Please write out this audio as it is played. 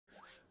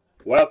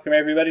Welcome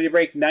everybody to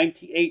break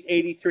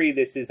 9883.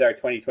 This is our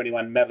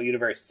 2021 Metal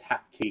Universe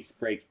half case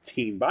break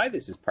team buy.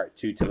 This is part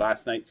 2 to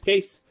last night's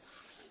case.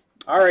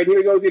 Alright, here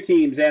we go with your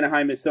teams.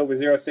 Anaheim is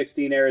Silver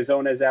 016,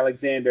 Arizona is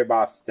Alexander,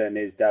 Boston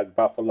is Doug,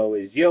 Buffalo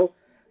is Jill,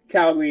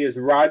 Calgary is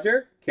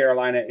Roger,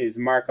 Carolina is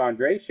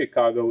Marc-Andre,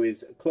 Chicago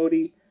is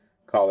Cody,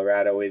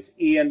 Colorado is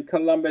Ian,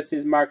 Columbus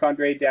is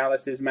Marc-Andre,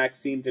 Dallas is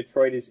Maxime,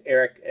 Detroit is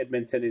Eric,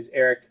 Edmonton is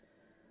Eric,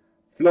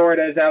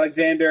 Florida is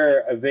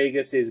Alexander,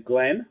 Vegas is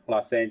Glenn,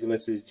 Los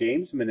Angeles is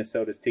James,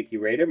 Minnesota is Tiki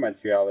Raider,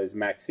 Montreal is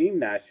Maxime,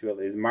 Nashville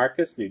is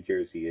Marcus, New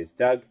Jersey is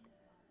Doug,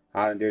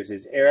 Islanders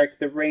is Eric,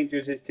 the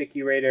Rangers is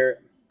Tiki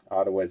Raider,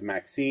 Ottawa is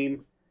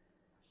Maxime,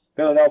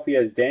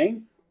 Philadelphia is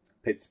Dang,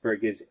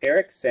 Pittsburgh is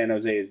Eric, San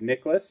Jose is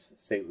Nicholas,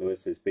 St.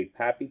 Louis is Big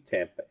Pappy,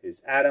 Tampa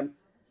is Adam,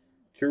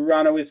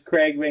 Toronto is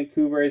Craig,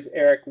 Vancouver is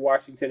Eric,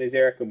 Washington is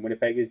Eric, and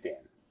Winnipeg is Dan.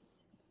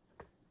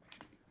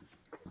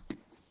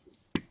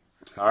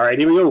 All right,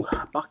 here we go.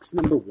 Box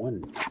number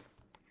 1.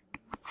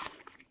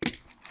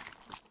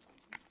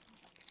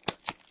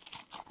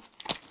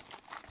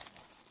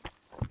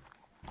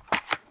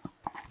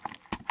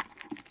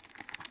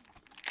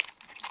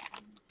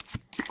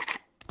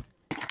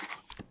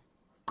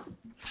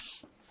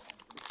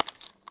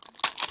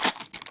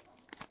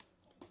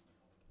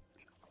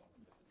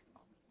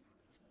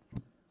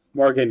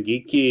 Morgan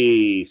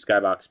Geeky,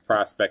 Skybox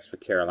Prospects for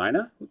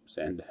Carolina. Oops,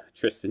 and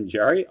Tristan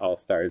Jarry,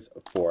 All-Stars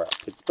for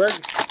Pittsburgh.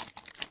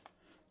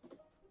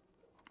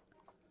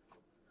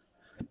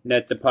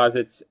 Net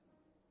Deposits,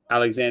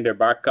 Alexander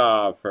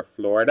Barkov for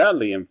Florida,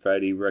 Liam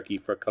Freddy, rookie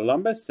for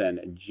Columbus,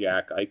 and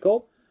Jack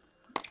Eichel,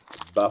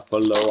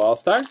 Buffalo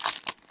All-Star.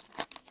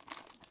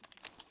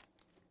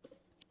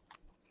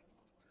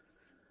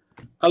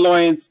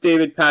 Alliance,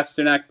 David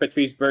Pastrnak,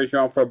 Patrice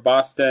Bergeron for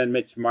Boston,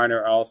 Mitch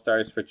Marner,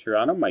 All-Stars for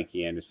Toronto,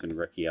 Mikey Anderson,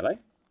 rookie LA.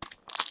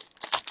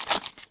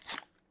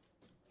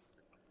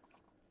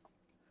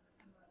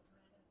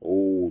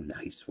 Oh,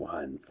 nice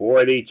one.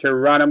 For the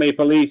Toronto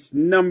Maple Leafs,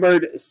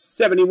 numbered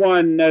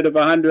 71 out of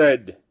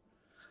 100.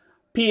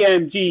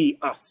 PMG,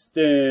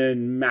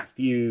 Austin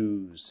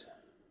Matthews.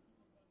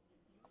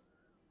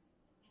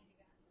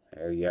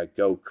 There you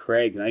go,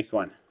 Craig. Nice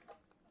one.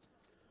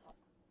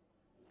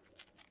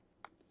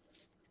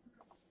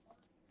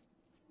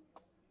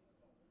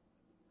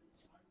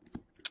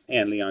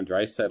 And Leon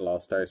Draisaitl,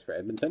 All-Stars for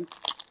Edmonton.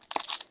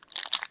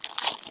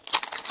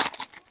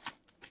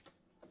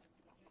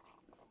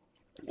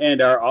 And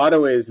our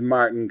auto is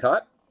Martin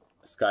Cott,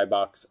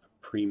 Skybox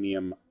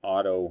Premium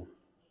Auto,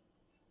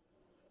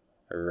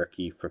 a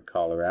rookie for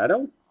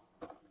Colorado.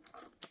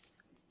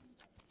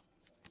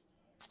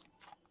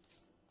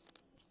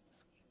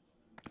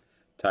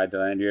 Ty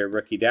Dellandrea,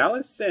 rookie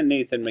Dallas, and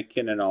Nathan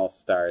McKinnon,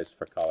 All-Stars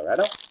for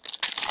Colorado.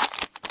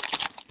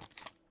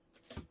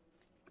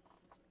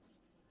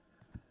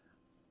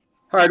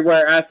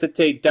 Hardware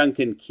Acetate,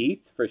 Duncan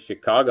Keith for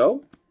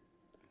Chicago.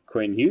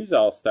 Quinn Hughes,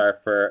 All-Star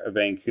for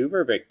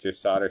Vancouver. Victor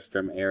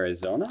Soderstrom,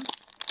 Arizona.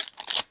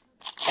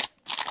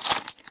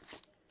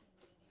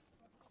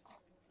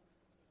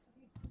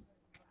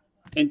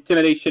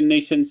 Intimidation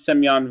Nation,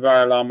 Semyon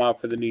Varlamov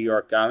for the New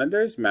York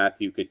Islanders.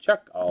 Matthew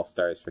Tkachuk,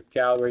 All-Stars for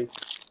Calgary.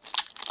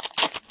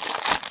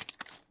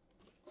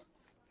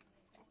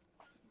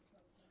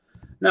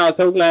 Niles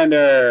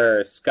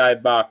Hoglander,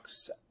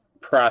 Skybox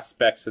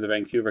Prospects for the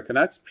Vancouver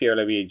Canucks.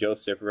 Pierre-Olivier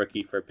Joseph,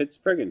 rookie for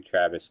Pittsburgh, and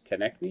Travis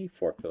Konechny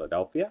for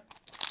Philadelphia.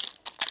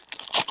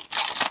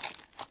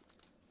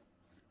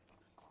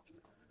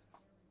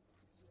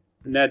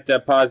 Net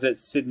Deposit,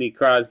 Sidney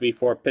Crosby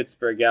for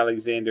Pittsburgh,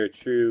 Alexander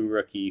True,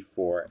 rookie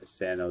for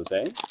San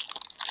Jose.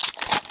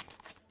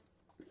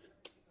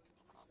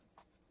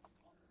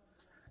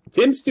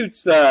 Tim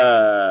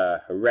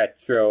Stützle,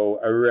 retro,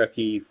 a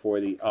rookie for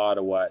the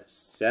Ottawa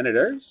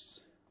Senators.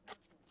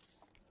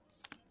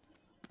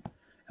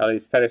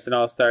 Elias Pettersson,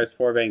 All-Stars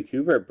for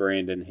Vancouver.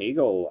 Brandon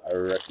Hagel, a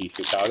rookie,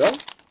 Chicago.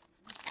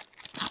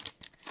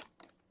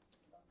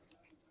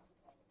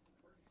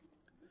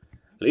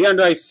 Leon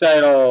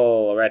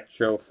Draisaitl,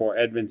 retro for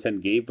Edmonton.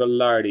 Gabe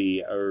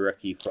Velarde, a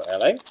rookie for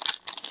LA.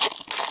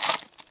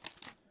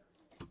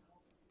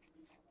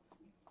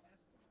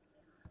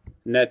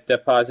 Net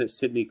Deposit,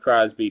 Sidney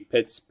Crosby,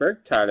 Pittsburgh.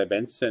 Tyler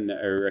Benson,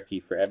 a rookie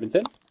for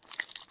Edmonton.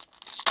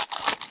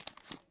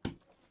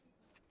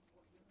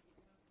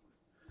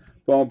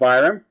 Bo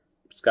Byram,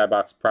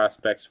 Skybox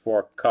Prospects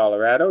for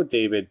Colorado.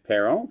 David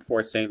Perron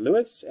for St.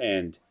 Louis.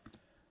 And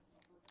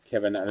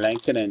Kevin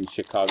Lankinen,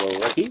 Chicago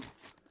rookie.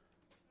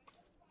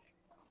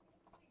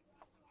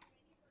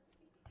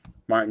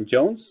 Martin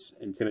Jones,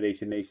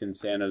 Intimidation Nation,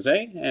 San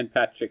Jose. And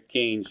Patrick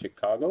Kane,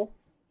 Chicago.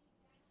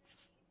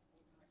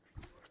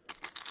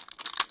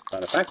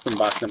 Found a fact from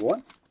box number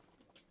 1.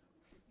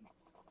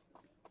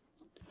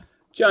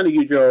 Johnny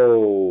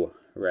Gaudreau,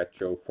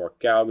 retro for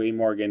Calgary.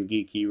 Morgan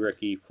Geeky,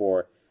 rookie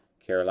for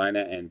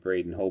Carolina, and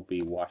Braden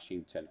Holtby,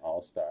 Washington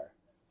All-Star.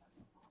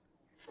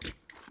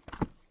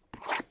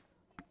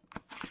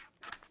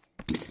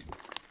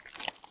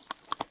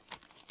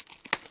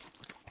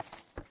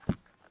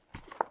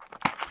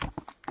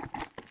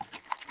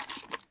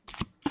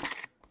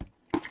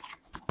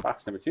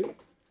 Box number 2.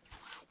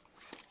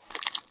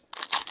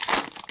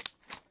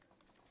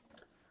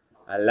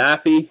 A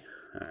Laffy.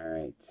 All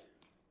right.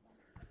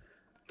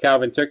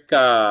 Calvin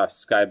Turcoff,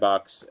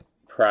 Skybox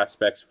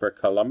Prospects for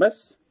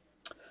Columbus.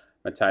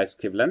 Matthias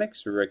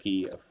Kivlenix,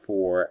 rookie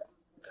for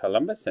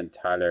Columbus. And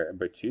Tyler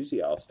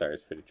Bertuzzi,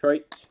 All-Stars for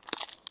Detroit.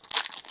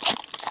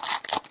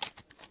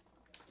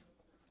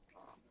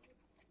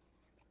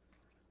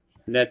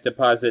 Net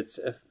deposits,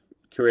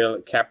 Kirill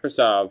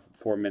Kaprizov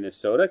for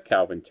Minnesota.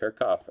 Calvin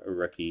Turcoff, a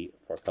rookie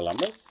for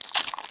Columbus.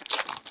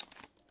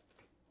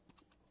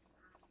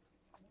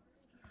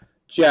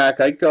 Jack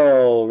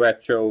Eichel,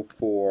 retro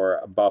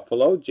for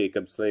Buffalo.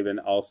 Jacob Slavin,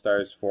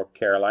 All-Stars for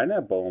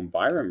Carolina. Bowen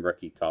Byram,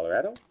 rookie,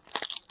 Colorado.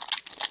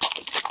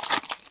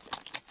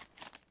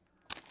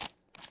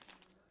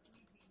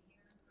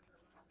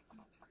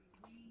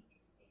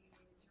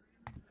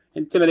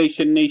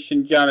 Intimidation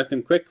Nation,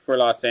 Jonathan Quick for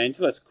Los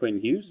Angeles. Quinn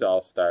Hughes,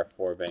 All-Star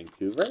for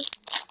Vancouver.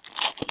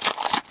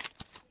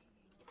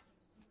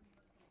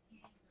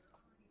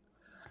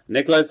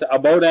 Nicholas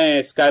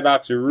Abaudin,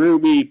 Skybox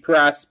Ruby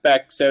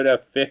Prospects out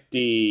of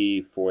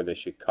 50 for the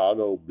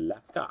Chicago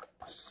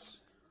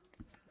Blackhawks.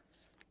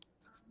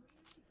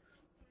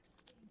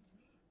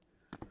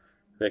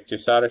 Victor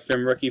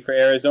Soderstrom, rookie for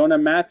Arizona.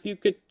 Matthew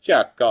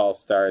Tkachuk,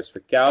 All-Stars for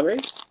Calgary.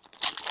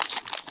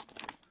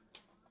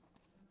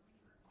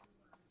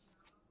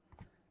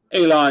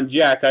 Elon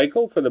Jack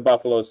Eichel for the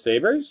Buffalo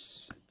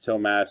Sabres.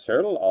 Tomas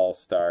Hertl,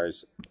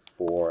 All-Stars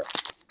for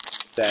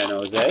San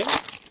Jose.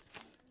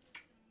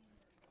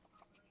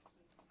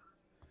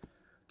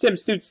 Tim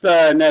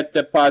Stützle, net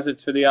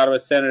deposits for the Ottawa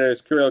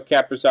Senators. Kirill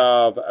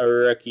Kaprizov, a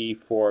rookie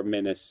for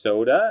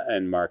Minnesota.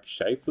 And Mark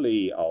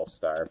Scheifele,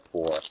 All-Star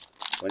for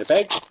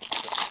Winnipeg.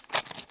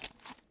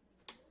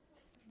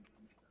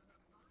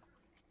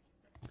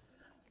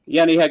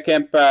 Yanni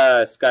Hekemp,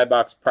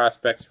 Skybox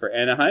Prospects for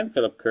Anaheim.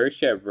 Philip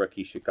Kurashev,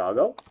 rookie,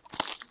 Chicago.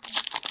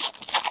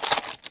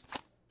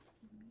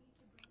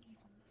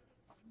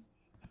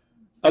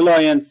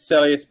 Aloyan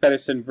Celius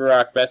Pettersson,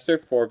 Brock Besser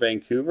for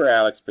Vancouver.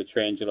 Alex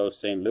Pietrangelo,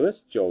 St.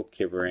 Louis. Joel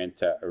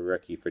Kiviranta, a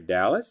rookie for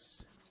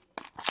Dallas.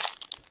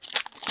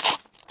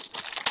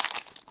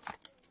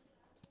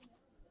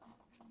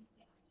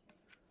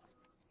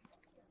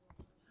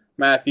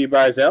 Matthew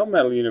Barzal,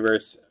 Metal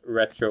Universe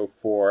Retro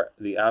for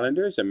the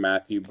Islanders. And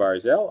Matthew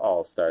Barzal,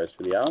 All-Stars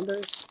for the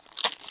Islanders.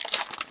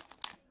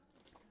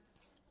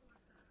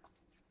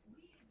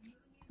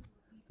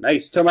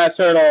 Nice. Tomas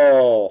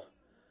Hertl,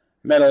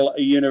 Metal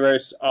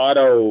Universe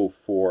Auto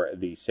for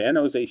the San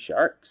Jose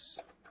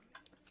Sharks.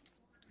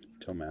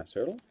 Tomas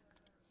Hertl.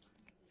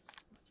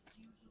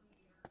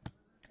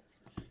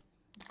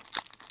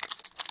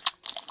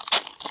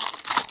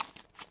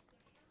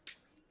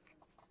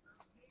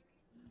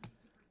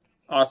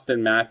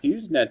 Austin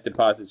Matthews, net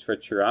deposits for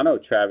Toronto.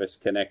 Travis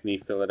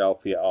Konechny,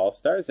 Philadelphia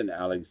All-Stars. And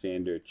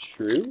Alexander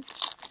True,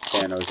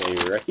 San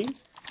Jose rookie.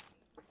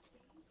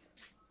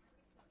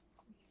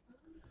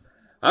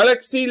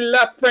 Alexis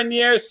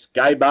Lafreniere,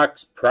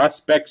 Skybox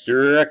Prospects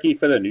rookie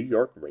for the New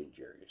York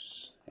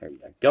Rangers. There you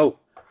go.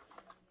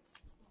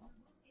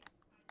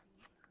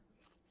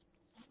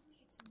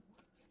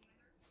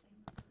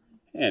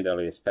 And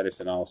Elias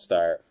Pettersson,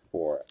 All-Star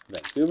for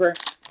Vancouver.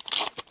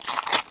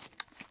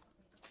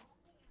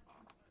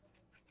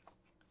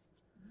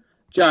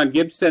 John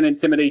Gibson,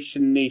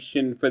 Intimidation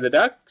Nation for the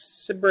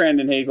Ducks.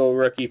 Brandon Hagel,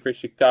 rookie for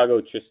Chicago.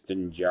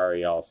 Tristan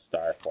Jarry,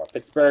 All-Star for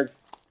Pittsburgh.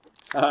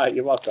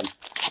 You're welcome.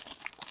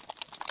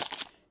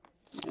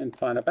 And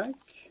final back.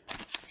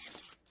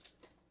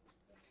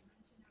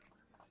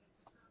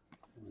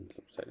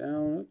 Upside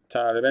down.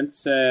 Tyler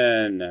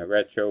Benson,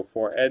 retro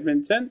for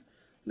Edmonton.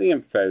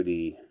 Liam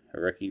Foudy,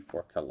 a rookie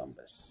for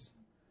Columbus.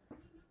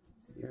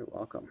 You're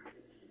welcome.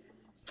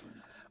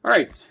 All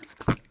right.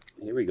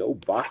 Here we go.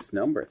 Box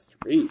number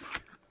 3.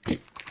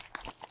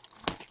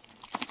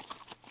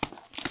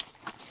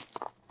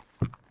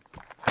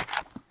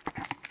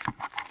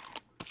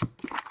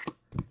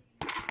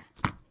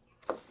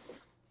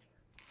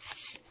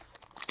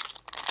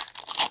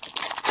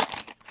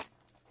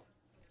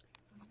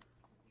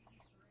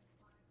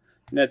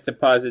 Net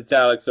deposits,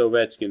 Alex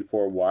Ovechkin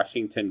for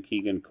Washington.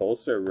 Keegan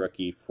Kolser,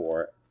 rookie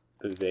for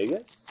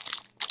Vegas.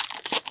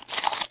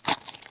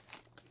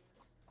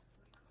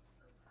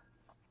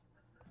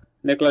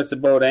 Nicholas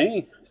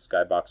Baudin,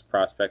 Skybox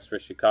Prospects for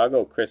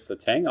Chicago. Chris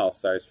Letang,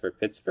 All-Stars for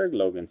Pittsburgh.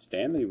 Logan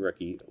Stanley,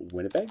 rookie,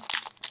 Winnipeg.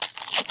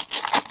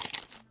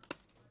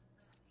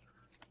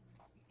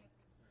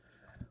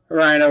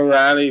 Ryan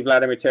O'Reilly,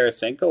 Vladimir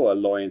Tarasenko,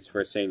 Alliance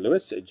for St.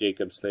 Louis.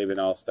 Jacob Slavin,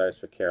 All-Stars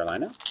for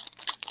Carolina.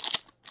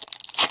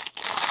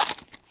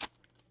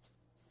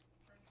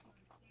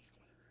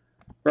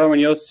 Roman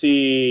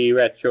Josi,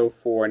 retro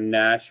for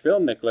Nashville.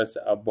 Nicholas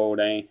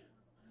Baudin,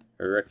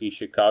 rookie,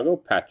 Chicago.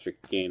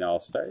 Patrick Kane,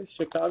 All-Stars,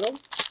 Chicago.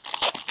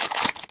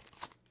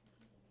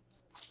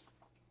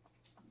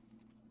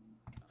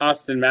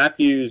 Austin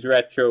Matthews,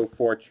 retro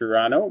for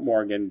Toronto.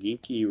 Morgan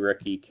Geekie,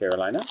 rookie,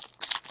 Carolina.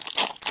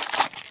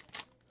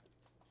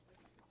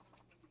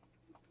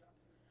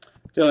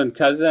 Dylan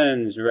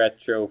Cousins,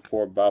 retro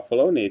for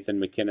Buffalo. Nathan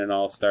McKinnon,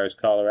 All-Stars,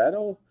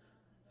 Colorado.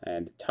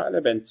 And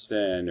Tyler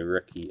Benson,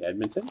 rookie,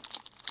 Edmonton.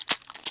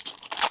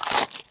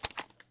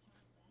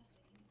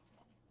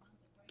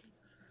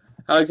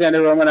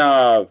 Alexander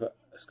Romanov,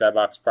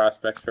 Skybox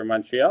Prospects for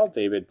Montreal.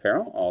 David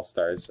Perron,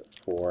 All-Stars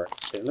for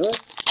St.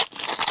 Louis.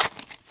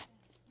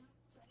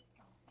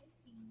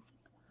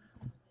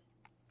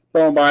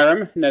 Bowen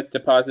Byram, net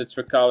deposits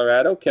for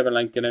Colorado. Kevin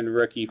Lincoln,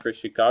 rookie for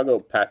Chicago.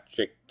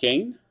 Patrick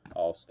Kane,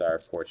 All-Star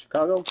for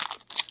Chicago.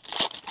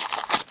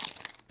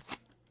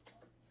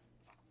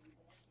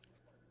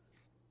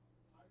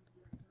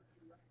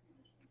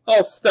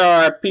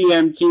 All-Star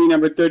PMG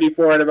number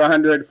 34 out of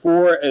 100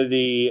 for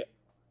the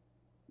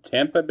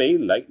Tampa Bay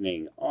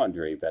Lightning,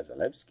 Andrei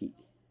Vasilevsky.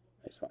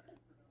 Nice one.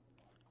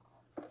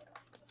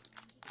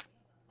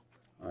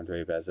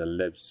 Andrei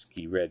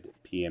Vasilevsky, red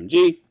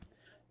PMG.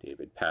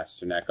 David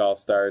Pasternak,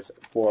 All-Stars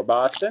for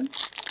Boston.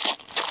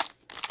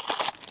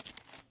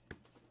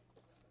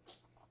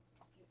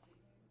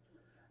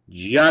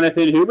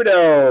 Jonathan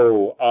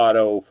Huberdeau,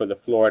 auto for the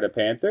Florida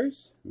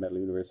Panthers. Metal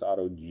Universe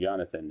auto,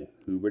 Jonathan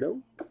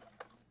Huberdeau.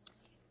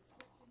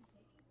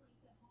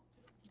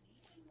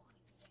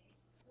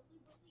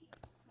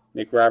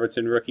 Nick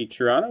Robertson, rookie,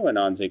 Toronto, and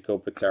Anze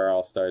Kopitar,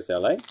 All-Stars,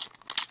 LA.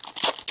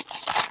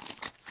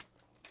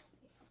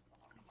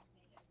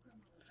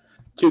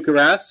 Tuukka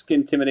Rask,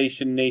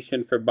 Intimidation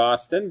Nation for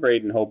Boston.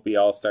 Braden Holtby,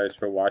 All-Stars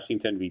for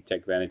Washington.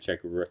 Vitek Vanacek,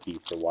 rookie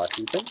for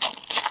Washington.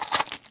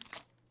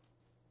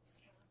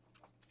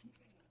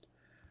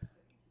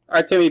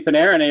 Artemi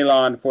Panarin,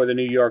 Elon for the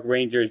New York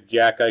Rangers.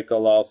 Jack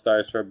Eichel,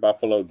 All-Stars for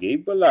Buffalo.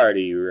 Gabe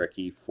Velarde,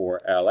 rookie for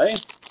LA.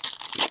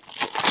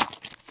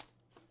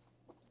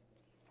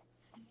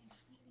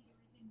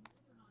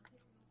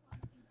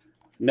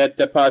 Net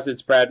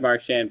deposits, Brad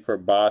Marchand for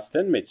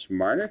Boston. Mitch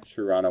Marner,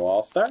 Toronto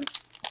All-Stars.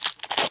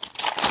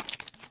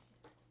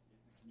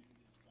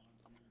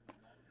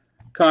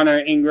 Connor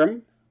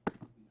Ingram,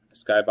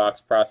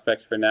 Skybox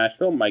Prospects for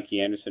Nashville.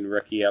 Mikey Anderson,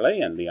 rookie,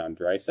 LA. And Leon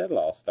Draisaitl,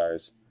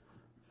 All-Stars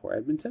for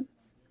Edmonton.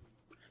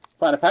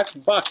 Final pack,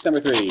 box number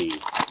 3.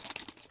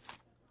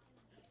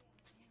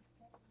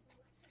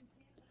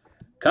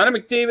 Connor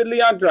McDavid,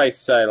 Leon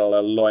Draisaitl,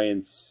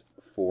 Alliance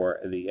for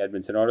the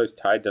Edmonton Oilers.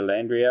 Ty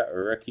Dellandrea,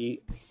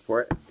 rookie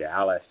for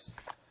Dallas.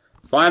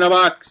 Final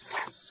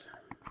box,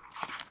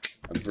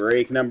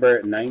 break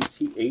number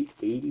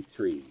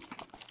 9883.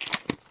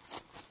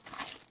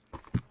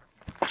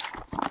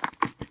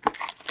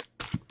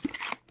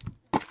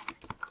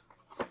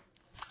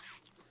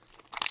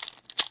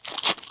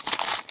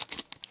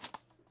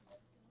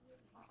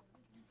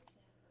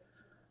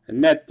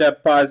 Net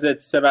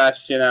deposits,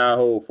 Sebastian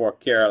Aho for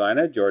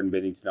Carolina. Jordan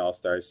Binnington,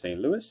 All-Stars, St.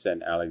 Louis.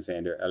 And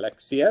Alexander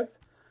Alexiev,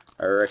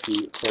 a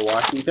rookie for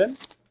Washington.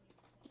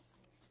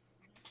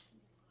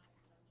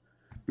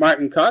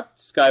 Martin Kaut,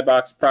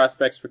 Skybox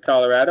Prospects for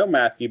Colorado.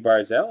 Matthew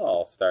Barzal,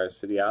 All-Stars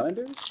for the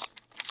Islanders.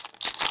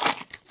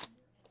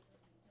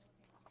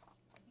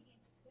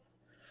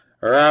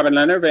 Robin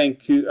Leonard,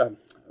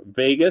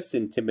 Vegas,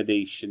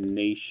 Intimidation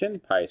Nation.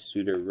 Pi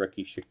Suter,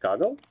 rookie,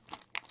 Chicago.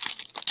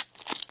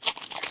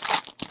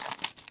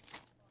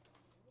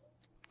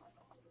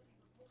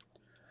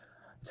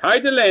 Ty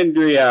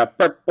Dellandrea,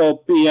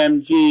 purple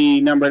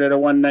PMG, numbered at a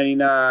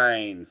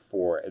 199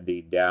 for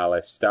the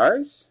Dallas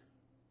Stars.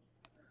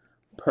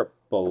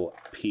 Purple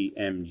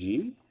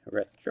PMG,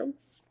 retro.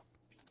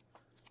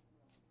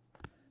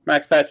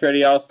 Max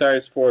Pacioretty,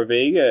 All-Stars for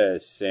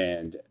Vegas,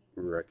 and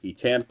rookie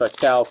Tampa,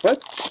 Cal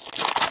Foots.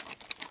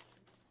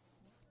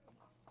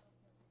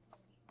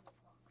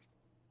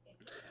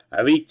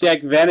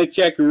 Vitek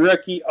Vanacek,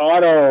 rookie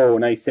auto.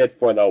 Nice hit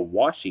for the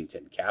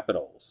Washington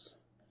Capitals.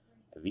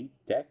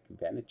 Vitek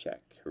Vanacek,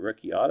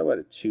 rookie auto at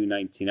a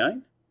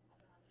 299.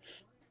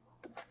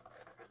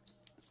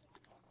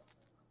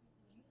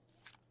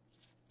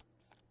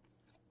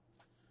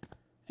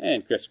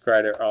 And Chris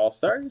Kreider,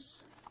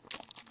 All-Stars.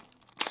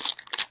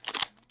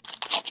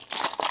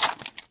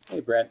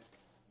 Hey, Brett.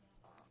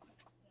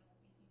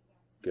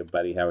 Good,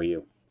 buddy. How are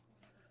you?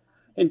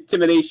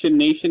 Intimidation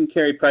Nation,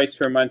 Carey Price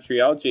for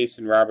Montreal.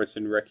 Jason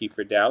Robertson, rookie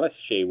for Dallas.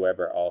 Shea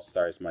Weber,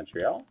 All-Stars,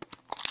 Montreal.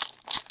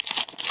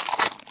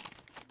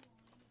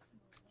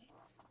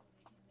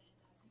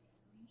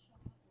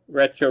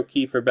 Retro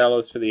Kiefer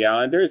Bellows for the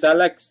Islanders.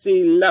 Alexis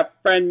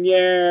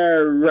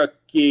Lafreniere,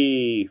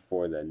 rookie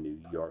for the New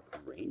York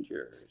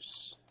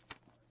Rangers.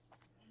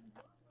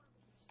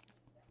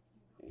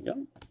 There you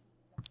go.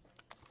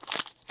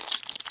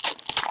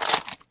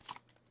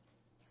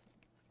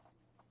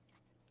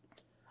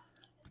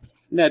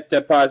 Net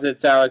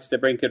deposits, Alex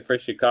DeBrincat for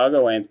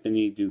Chicago.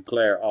 Anthony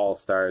Duclair,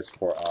 All-Stars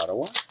for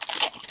Ottawa.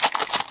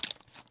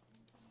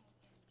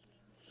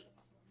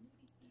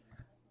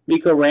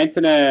 Mikko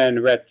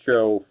Rantanen,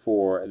 retro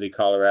for the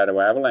Colorado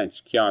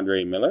Avalanche.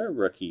 Keandre Miller,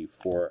 rookie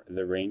for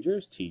the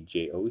Rangers.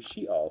 TJ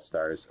Oshie,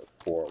 All-Stars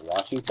for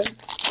Washington.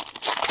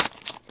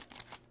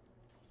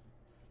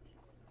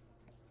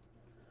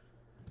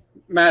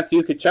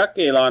 Matthew Tkachuk,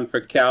 Elon for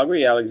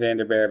Calgary.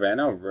 Alexander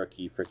Barabanov,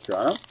 rookie for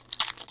Toronto.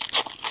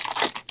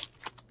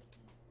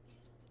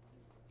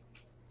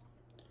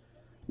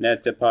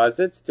 Net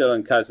deposits,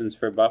 Dylan Cousins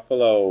for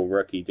Buffalo.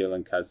 Rookie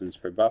Dylan Cousins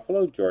for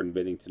Buffalo. Jordan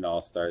Binnington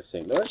All-Star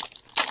St. Louis.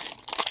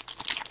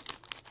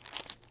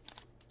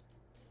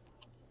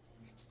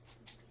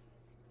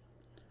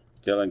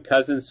 Dylan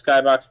Cousins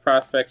Skybox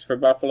Prospects for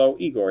Buffalo.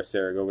 Igor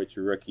Saragovich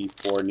Rookie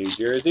for New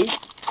Jersey.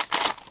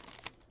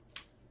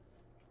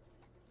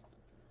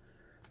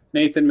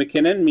 Nathan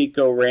McKinnon,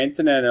 Mikko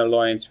Rantanen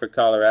Alliance for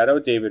Colorado.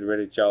 David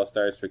Rittich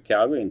All-Stars for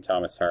Calgary. And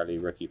Thomas Harley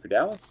Rookie for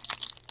Dallas.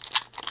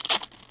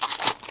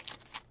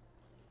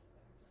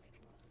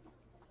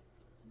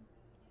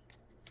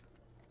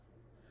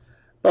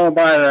 Bowen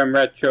Byram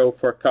Retro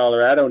for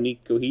Colorado.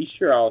 Nico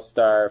Hischier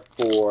All-Star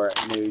for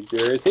New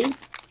Jersey.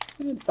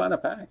 And final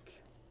pack.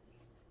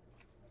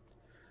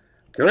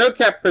 Kirill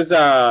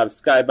Kaprizov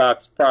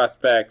Skybox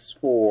Prospects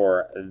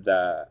for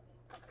the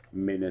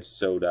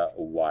Minnesota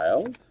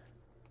Wild.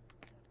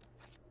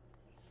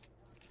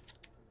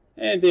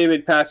 And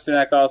David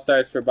Pastrnak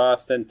All-Stars for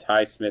Boston.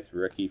 Ty Smith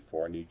Rookie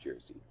for New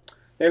Jersey.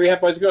 There we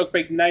have, boys and girls,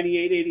 break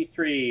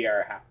 9883,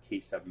 our half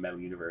case of Metal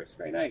Universe.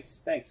 Very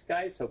nice. Thanks,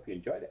 guys. Hope you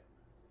enjoyed it.